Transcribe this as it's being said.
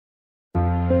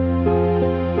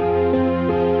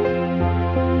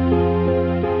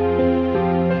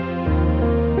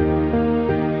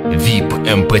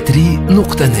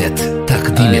mp3.net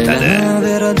taqdim etadi.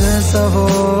 Aylanaveradi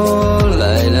savol,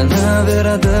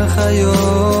 aylanaveradi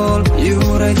xayol,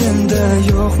 yuragimda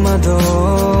yo'q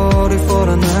mador,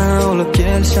 iforini olib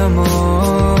kel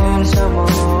shamol.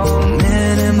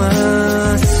 Men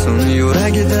emas, uni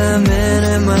yuragida men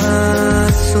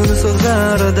emas, uni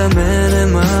so'zlarida men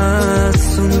emas,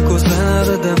 uni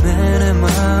ko'zlarida men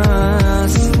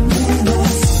emas.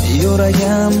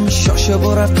 Yuragim shoshib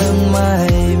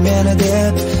urar-tinmay meni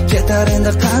deb ketar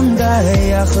endi qanday,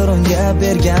 axir unga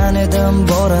bergan edim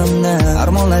borimni,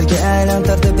 armonlarga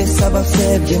aylantirdi besabab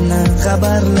sevgimni.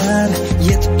 Xabarlar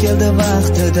yetib keldi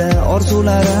vaqtida,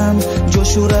 orzularim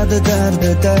jo'shuradi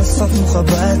dardida, sof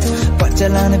muhabbat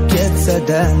parchalanib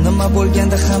ketsa-da, nima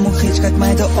bo'lganda ham u hech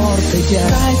qaytmaydi ortiga.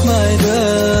 Qaytmaydi,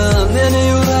 meni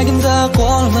yuragimda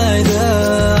qolmaydi,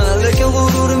 lekin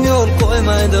g'ururim yo'l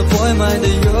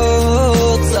qo'ymaydi,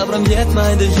 yo'q, sabrim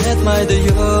yetmaydi,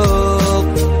 yo'q.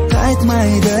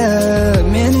 Qaytmaydi,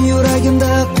 men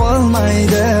yuragimda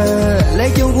qolmaydi,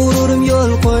 lekin g'ururim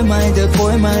yo'l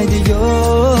qo'ymaydi,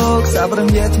 yo'q, sabrim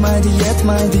yetmaydi,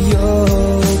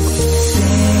 yo'q.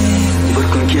 Bir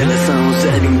kun kelasan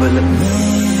o'zing bilib,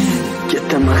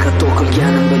 ketaman xato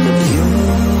qilganim bilib,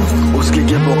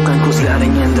 o'zgaga boqqan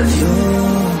ko'zlaring endi,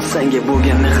 senga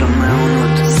bo'lgan mehrimni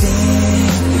unut.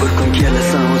 Bir kun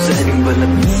kelasan o'zing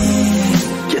bilib,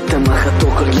 ketaman xato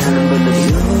qilganim bilib,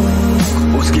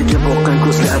 o'zgaga boqqan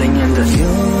ko'zlaring endi,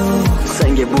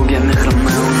 senga bo'lgan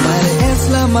mehrimni unut. Mayli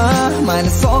eslama,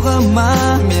 mayli sog'inma,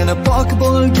 meni pok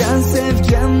bo'lgan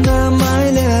sevgimni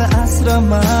mayli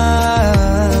asrama.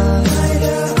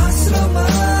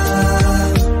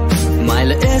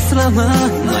 Mayli eslama,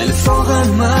 mayli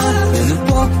sog'inma, meni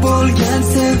pok bo'lgan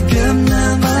sevgimni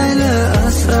mayli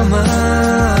asrama.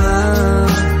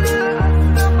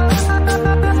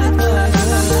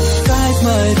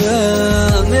 Qaytmaydi,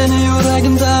 meni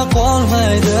yuragimda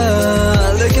qolmaydi,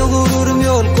 lekin g'ururim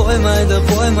yo'l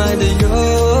qo'ymaydi,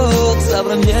 yo'q,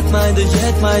 sabrim yetmaydi,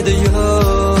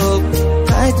 yo'q.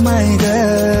 Qaytmaydi,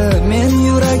 men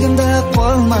yuragimda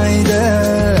qolmaydi,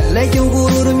 lekin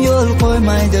g'ururim yo'l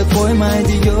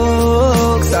qo'ymaydi,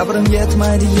 yo'q, sabrim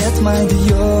yetmaydi,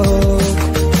 yo'q.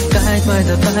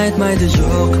 Qaytmaydi,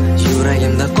 yo'q,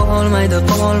 yuragimda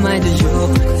qolmaydi,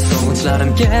 yo'q.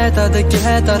 Sog'inchlarim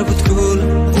ketar butkul,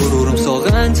 g'ururim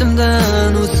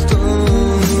sog'inchimdan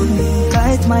ustun.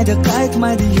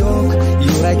 Qaytmaydi, yo'q,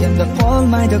 yuragimda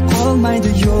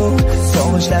qolmaydi, yo'q.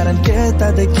 Sog'inchlarim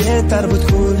ketar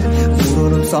butkul,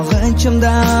 g'ururim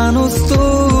sog'inchimdan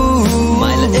ustun.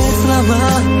 Mayli eslama,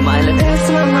 mayli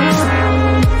asrama.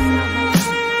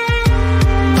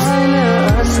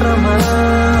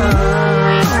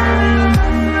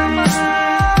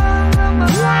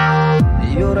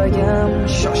 Yuragim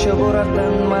shoshib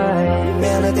urar-tinmay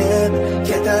meni deb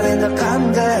ketar endi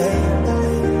qanday.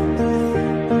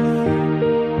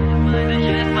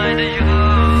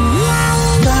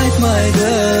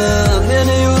 Qaytmaydi,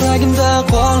 meni yuragimda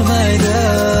qolmaydi,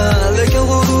 lekin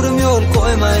g'ururim yo'l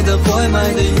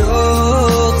qo'ymaydi,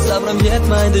 yo'q, sabrim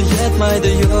yetmaydi,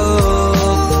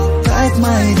 yo'q.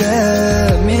 Qaytmaydi,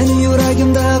 meni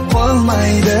yuragimda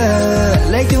qolmaydi,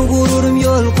 lekin g'ururim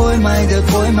yo'l qo'ymaydi,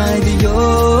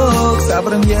 yo'q,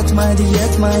 sabrim yetmaydi,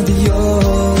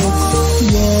 yo'q.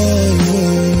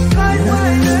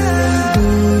 Qaytmaydi.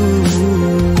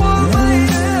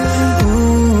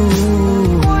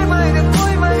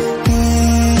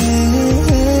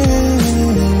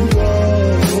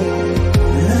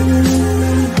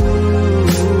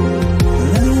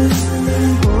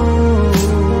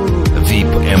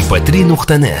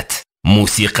 mp3.net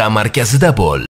musiqa markazida bo'l.